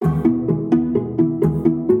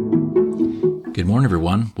Good morning,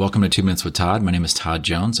 everyone. Welcome to 2 Minutes with Todd. My name is Todd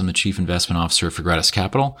Jones. I'm the Chief Investment Officer for Gratis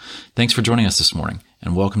Capital. Thanks for joining us this morning,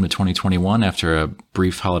 and welcome to 2021 after a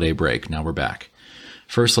brief holiday break. Now we're back.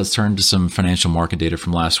 First, let's turn to some financial market data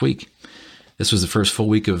from last week. This was the first full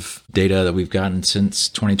week of data that we've gotten since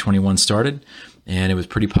 2021 started, and it was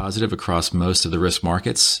pretty positive across most of the risk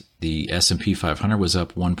markets. The S&P 500 was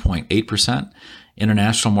up 1.8%.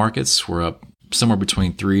 International markets were up somewhere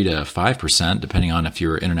between 3 to 5%, depending on if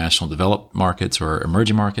you're international developed markets or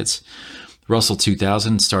emerging markets. Russell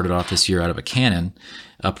 2000 started off this year out of a cannon,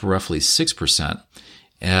 up roughly 6%.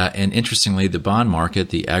 And interestingly, the bond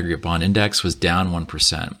market, the aggregate bond index, was down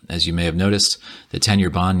 1%. As you may have noticed, the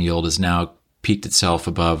 10-year bond yield has now peaked itself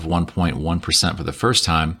above 1.1% for the first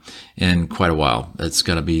time in quite a while. It's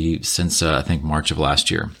got to be since, I think, March of last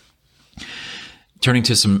year. Turning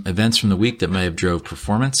to some events from the week that may have drove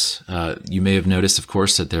performance, you may have noticed, of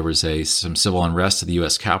course, that there was some civil unrest at the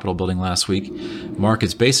U.S. Capitol building last week.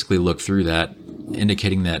 Markets basically looked through that,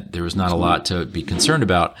 indicating that there was not a lot to be concerned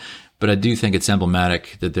about. But I do think it's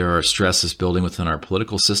emblematic that there are stresses building within our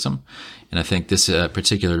political system. And I think this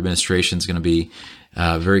particular administration is going to be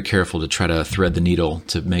very careful to try to thread the needle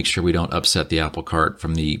to make sure we don't upset the apple cart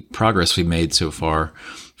from the progress we've made so far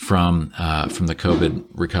from the COVID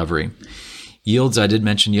recovery. Yields, I did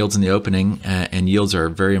mention yields in the opening, and yields are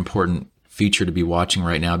a very important feature to be watching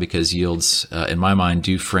right now because yields, in my mind,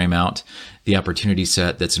 do frame out the opportunity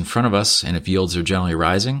set that's in front of us. And if yields are generally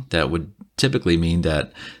rising, that would typically mean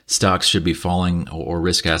that stocks should be falling or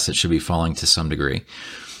risk assets should be falling to some degree.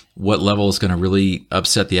 What level is going to really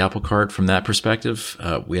upset the apple cart from that perspective?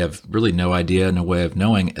 We have really no idea, no way of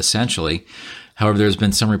knowing, essentially. However, there's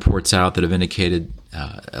been some reports out that have indicated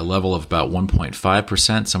a level of about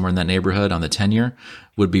 1.5%, somewhere in that neighborhood on the 10-year,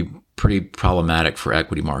 would be pretty problematic for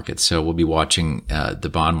equity markets. So we'll be watching the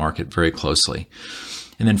bond market very closely.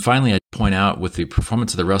 And then finally, I'd point out with the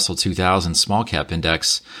performance of the Russell 2000 small cap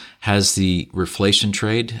index, has the reflation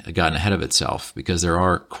trade gotten ahead of itself? Because there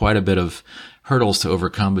are quite a bit of hurdles to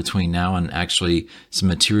overcome between now and actually some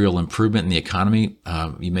material improvement in the economy.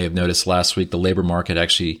 You may have noticed last week the labor market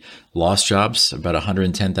actually lost jobs, about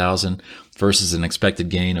 110,000 versus an expected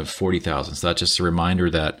gain of 40,000. So that's just a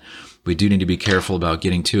reminder that we do need to be careful about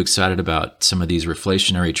getting too excited about some of these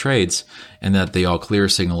reflationary trades, and that the all clear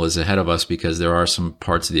signal is ahead of us because there are some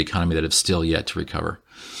parts of the economy that have still yet to recover.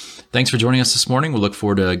 Thanks for joining us this morning. We'll look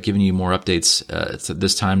forward to giving you more updates at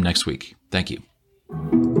this time next week. Thank you.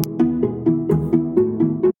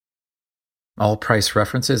 All price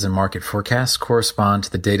references and market forecasts correspond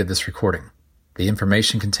to the date of this recording. The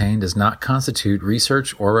information contained does not constitute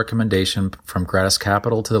research or recommendation from Gratis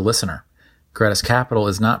Capital to the listener. Gratis Capital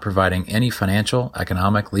is not providing any financial,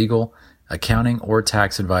 economic, legal, accounting, or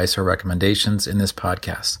tax advice or recommendations in this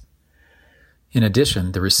podcast. In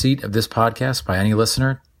addition, the receipt of this podcast by any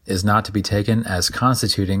listener is not to be taken as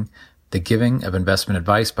constituting the giving of investment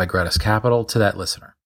advice by Gratis Capital to that listener.